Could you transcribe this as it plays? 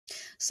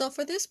So,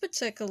 for this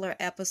particular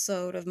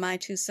episode of My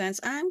Two Cents,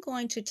 I'm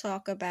going to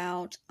talk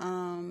about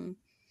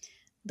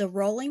the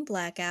rolling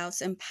blackouts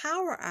and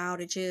power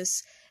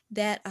outages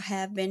that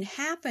have been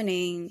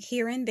happening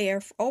here and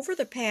there over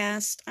the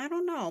past, I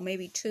don't know,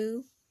 maybe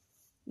two,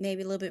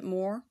 maybe a little bit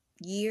more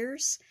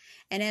years.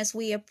 And as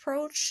we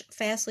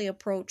fastly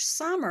approach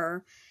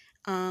summer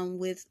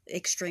with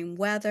extreme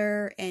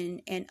weather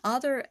and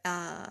other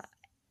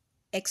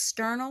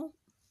external,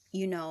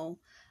 you know,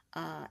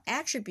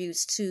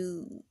 attributes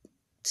to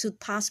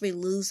possibly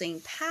losing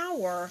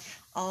power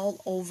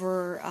all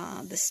over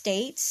the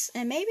states,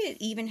 and maybe it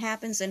even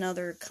happens in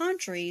other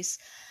countries.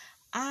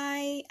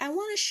 I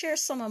want to share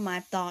some of my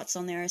thoughts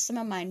on there, some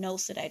of my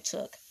notes that I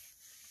took.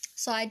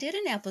 So I did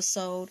an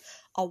episode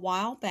a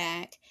while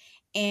back,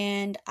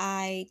 and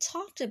I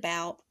talked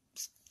about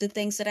the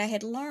things that I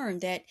had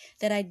learned that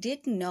I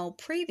didn't know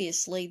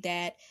previously,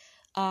 that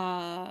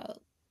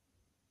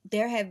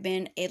there have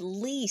been at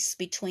least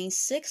between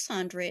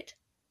 600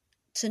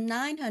 to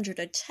 900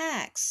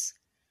 attacks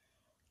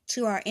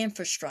to our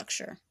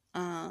infrastructure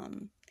that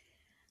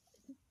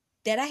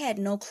I had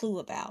no clue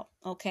about.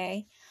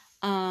 Okay.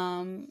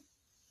 And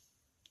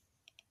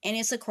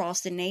it's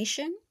across the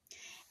nation.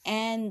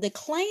 And the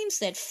claims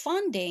that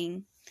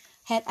funding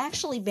had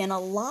actually been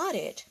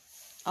allotted,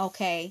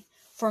 okay,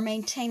 for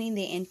maintaining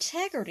the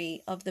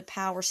integrity of the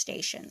power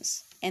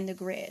stations and the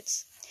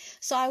grids.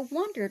 So I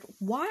wondered,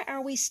 why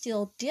are we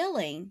still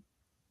dealing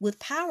with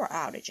power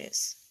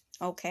outages?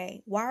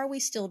 Okay, why are we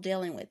still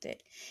dealing with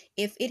it?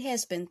 If it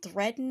has been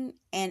threatened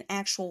and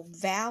actual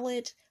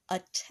valid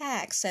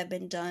attacks have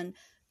been done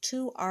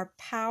to our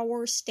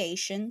power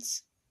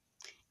stations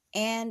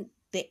and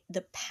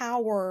the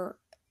power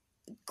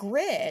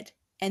grid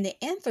and the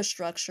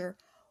infrastructure,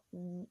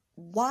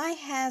 why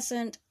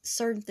hasn't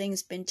certain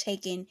things been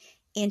taken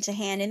into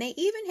hand? And they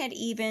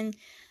even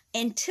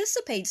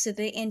anticipated, so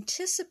they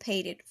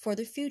anticipated for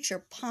the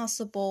future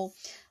possible,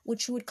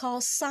 what you would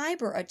call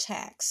cyber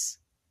attacks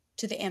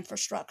to the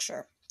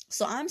infrastructure.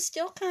 So I'm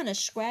still kind of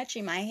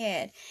scratching my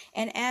head.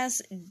 And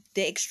as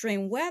the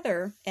extreme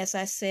weather, as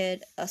I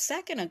said a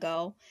second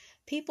ago,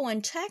 people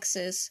in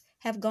Texas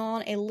have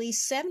gone at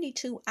least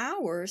 72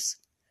 hours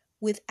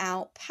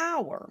without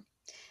power.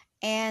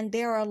 And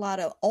there are a lot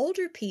of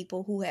older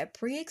people who have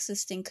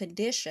pre-existing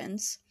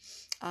conditions.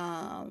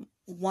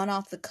 One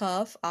off the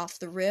cuff, off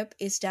the rip,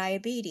 is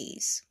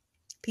diabetes.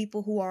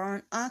 People who are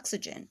on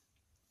oxygen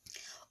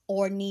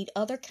or need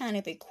other kind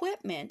of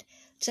equipment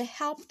to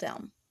help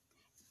them,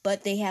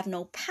 but they have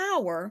no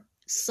power,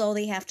 so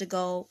they have to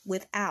go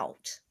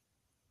without.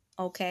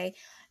 Okay,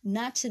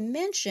 not to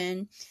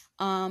mention,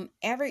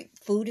 every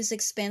food is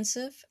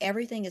expensive.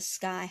 Everything is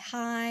sky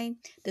high.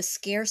 The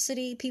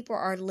scarcity, people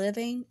are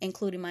living,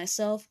 including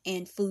myself,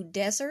 in food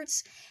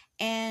deserts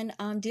and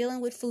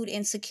dealing with food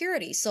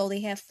insecurity. So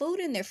they have food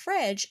in their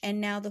fridge, and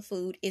now the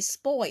food is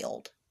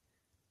spoiled.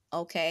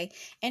 Okay,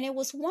 and it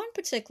was one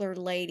particular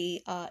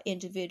lady,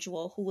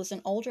 individual, who was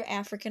an older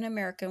African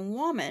American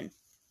woman,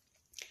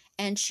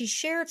 and she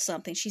shared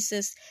something. She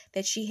says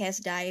that she has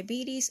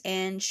diabetes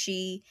and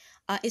she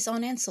is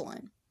on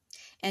insulin.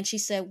 And she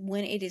said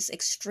when it is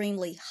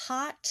extremely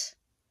hot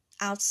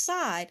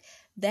outside,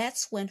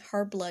 that's when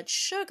her blood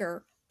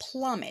sugar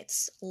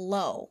plummets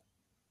low.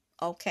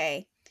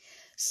 Okay.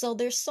 So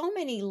there's so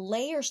many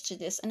layers to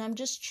this, and I'm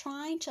just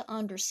trying to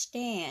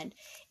understand,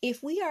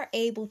 if we are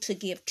able to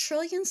give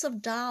trillions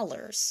of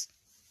dollars,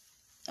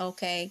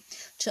 okay,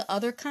 to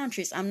other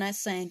countries. I'm not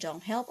saying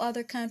don't help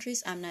other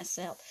countries. I'm not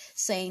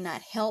saying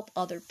not help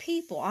other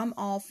people. I'm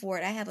all for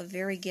it. I have a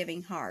very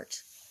giving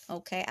heart.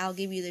 Okay, I'll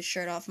give you the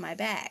shirt off my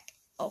back.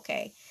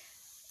 Okay,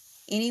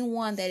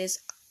 anyone that is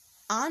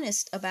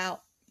honest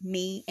about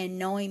me and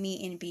knowing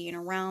me and being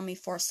around me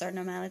for a certain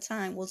amount of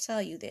time will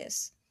tell you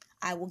this.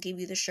 I will give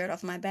you the shirt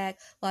off my back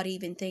without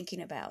even thinking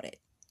about it.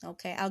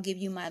 Okay, I'll give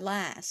you my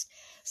last.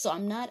 So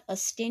I'm not a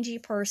stingy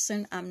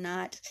person. I'm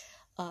not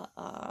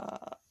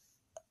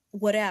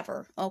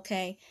whatever,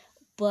 okay?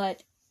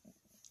 But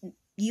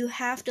you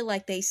have to,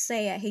 like they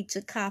say, I hate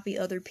to copy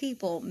other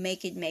people,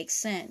 make it make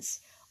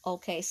sense.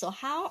 Okay, so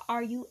how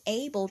are you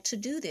able to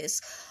do this?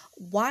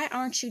 Why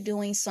aren't you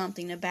doing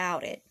something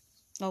about it?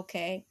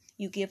 Okay,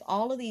 you give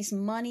all of these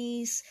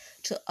monies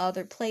to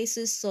other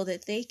places so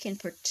that they can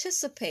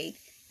participate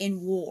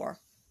in war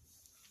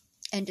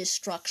and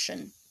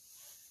destruction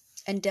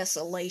and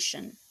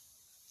desolation.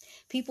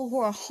 People who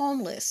are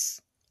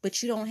homeless,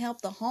 but you don't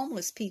help the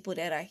homeless people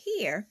that are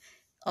here.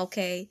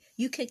 Okay,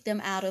 you kick them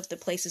out of the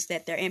places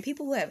that they're in.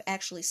 People who have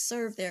actually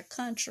served their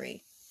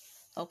country.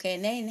 Okay,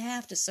 and they didn't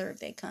have to serve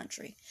their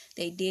country.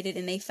 They did it,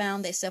 and they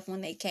found themselves when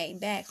they came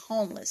back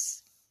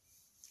homeless.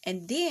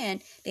 And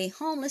then they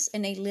homeless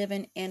and they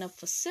living in a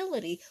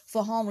facility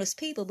for homeless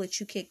people,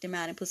 but you kick them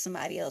out and put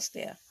somebody else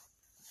there.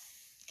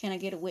 Can I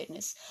get a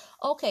witness?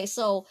 Okay,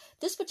 so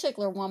this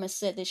particular woman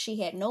said that she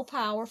had no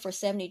power for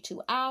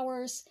 72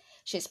 hours.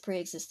 She has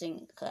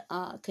pre-existing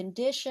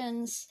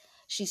conditions.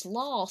 She's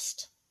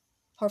lost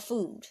her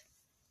food.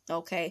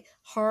 Okay,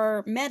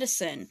 her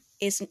medicine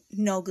is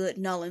no good,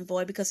 null and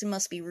void, because it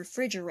must be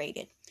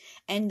refrigerated.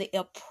 and the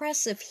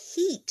oppressive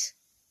heat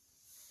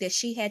that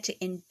she had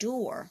to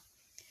endure.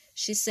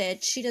 She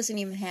said she doesn't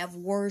even have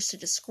words to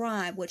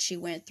describe what she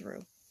went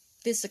through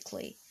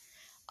physically,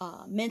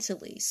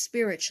 mentally,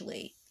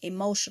 spiritually,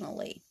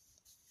 emotionally.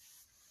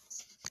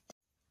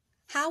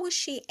 How is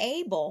she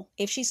able,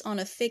 if she's on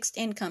a fixed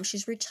income,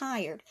 she's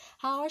retired,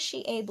 how is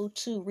she able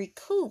to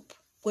recoup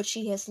what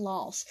she has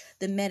lost?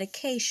 The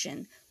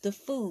medication, the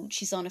food,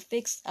 she's on a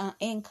fixed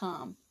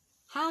income.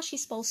 How is she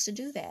supposed to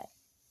do that?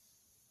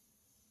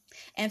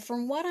 And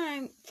from what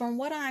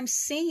I'm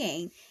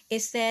seeing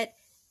is that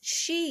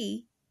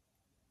she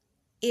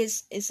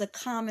is a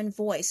common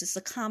voice, it's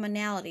a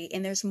commonality,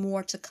 and there's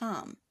more to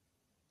come.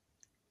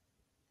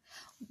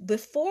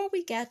 Before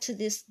we got to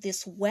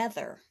this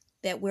weather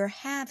that we're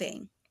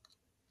having,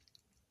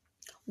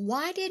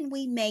 why didn't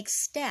we make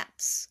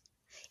steps?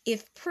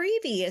 If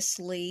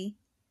previously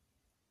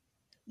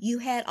you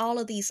had all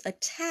of these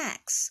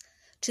attacks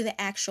to the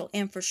actual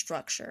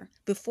infrastructure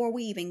before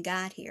we even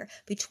got here,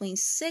 between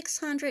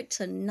 600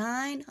 to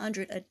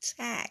 900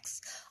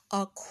 attacks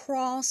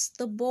across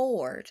the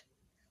board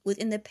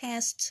within the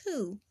past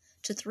 2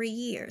 to 3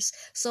 years.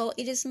 So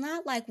it is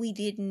not like we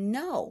didn't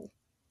know,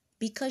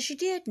 because you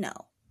did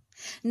know.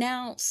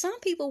 Now, some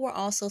people were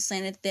also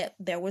saying that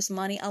there was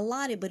money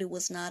allotted, but it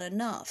was not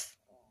enough.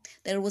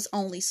 That it was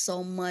only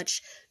so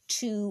much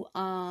to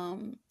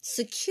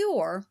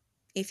secure,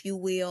 if you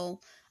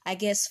will, I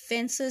guess,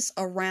 fences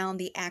around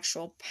the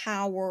actual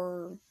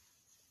power.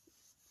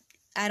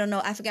 I don't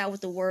know, I forgot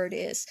what the word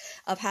is,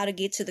 of how to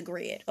get to the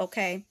grid.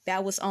 Okay,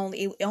 that was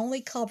it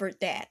only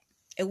covered that.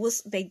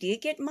 They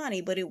did get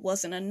money, but it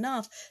wasn't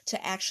enough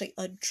to actually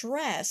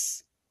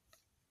address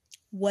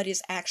what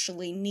is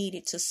actually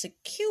needed to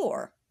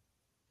secure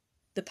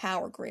the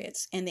power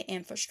grids and the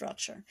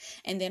infrastructure.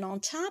 And then on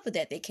top of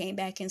that, they came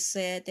back and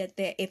said that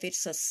if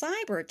it's a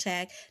cyber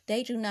attack,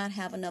 they do not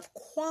have enough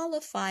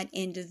qualified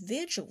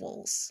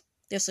individuals.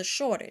 There's a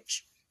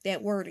shortage,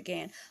 that word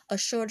again, a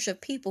shortage of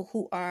people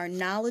who are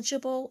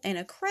knowledgeable and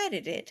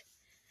accredited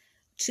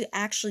to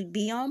actually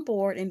be on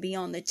board and be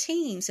on the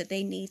teams that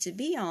they need to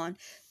be on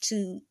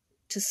to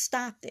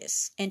stop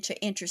this and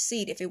to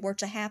intercede. If it were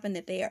to happen,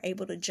 that they are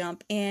able to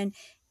jump in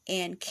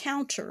and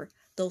counter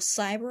those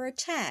cyber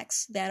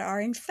attacks that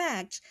are in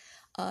fact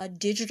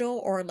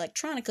digital or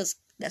electronic, because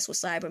that's what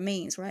cyber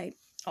means, right?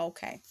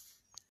 Okay.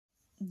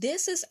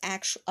 This is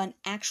an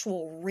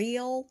actual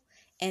real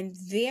and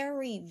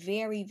very,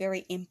 very,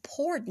 very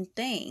important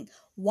thing.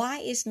 Why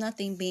is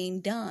nothing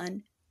being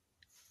done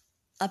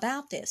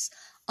about this?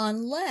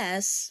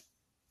 Unless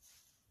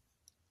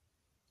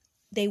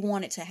they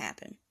want it to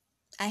happen.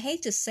 I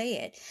hate to say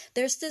it.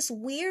 There's this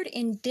weird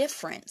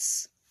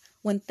indifference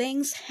when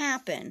things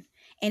happen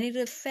and it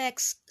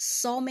affects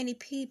so many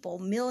people,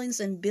 millions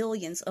and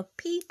billions of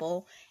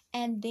people,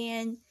 and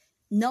then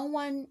no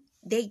one,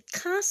 they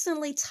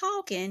constantly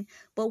talking,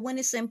 but when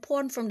it's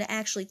important for them to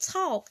actually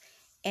talk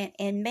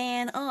and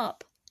man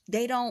up,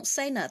 they don't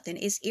say nothing.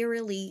 It's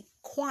eerily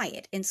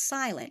quiet and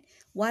silent.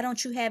 Why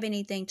don't you have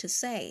anything to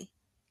say?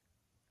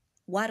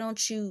 Why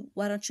don't you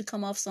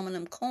come off some of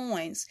them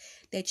coins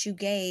that you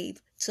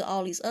gave to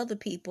all these other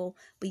people?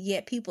 But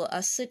yet people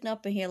are sitting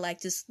up in here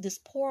like this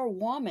poor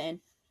woman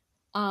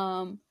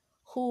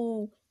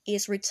who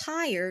is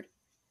retired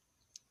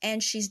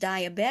and she's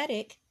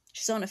diabetic.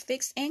 She's on a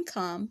fixed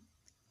income.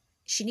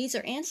 She needs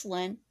her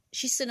insulin.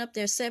 She's sitting up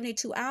there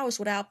 72 hours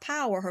without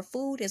power. Her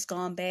food has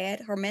gone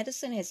bad. Her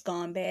medicine has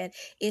gone bad.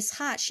 It's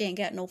hot. She ain't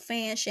got no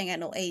fan. She ain't got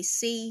no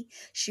AC.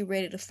 She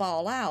ready to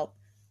fall out.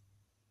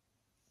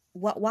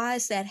 Why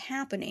is that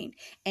happening?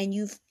 And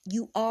you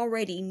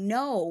already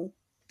know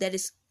that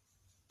it's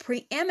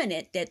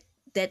preeminent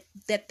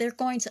that they're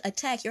going to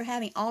attack. You're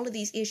having all of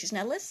these issues.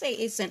 Now, let's say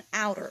it's an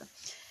outer.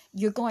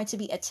 You're going to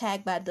be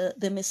attacked by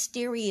the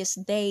mysterious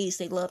days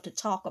they love to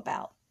talk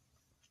about.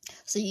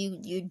 So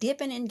you're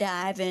dipping and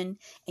diving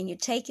and you're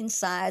taking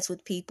sides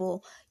with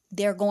people.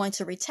 They're going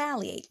to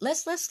retaliate.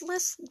 Let's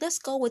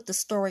go with the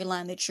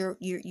storyline that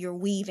you're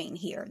weaving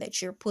here, that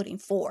you're putting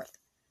forth.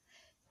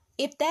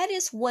 If that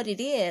is what it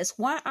is,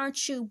 why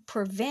aren't you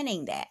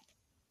preventing that?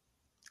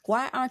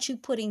 Why aren't you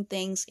putting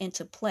things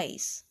into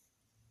place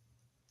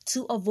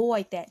to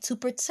avoid that, to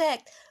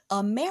protect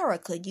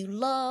America? You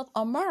love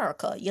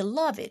America. You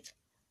love it.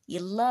 You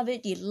love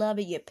it. You love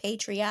it. You're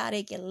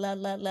patriotic. You're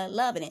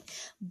loving it.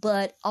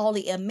 But all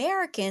the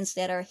Americans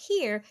that are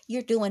here,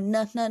 you're doing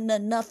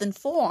nothing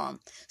for them.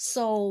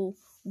 So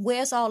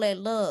where's all that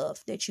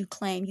love that you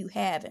claim you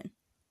having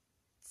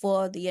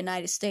for the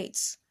United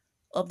States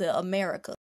of the America?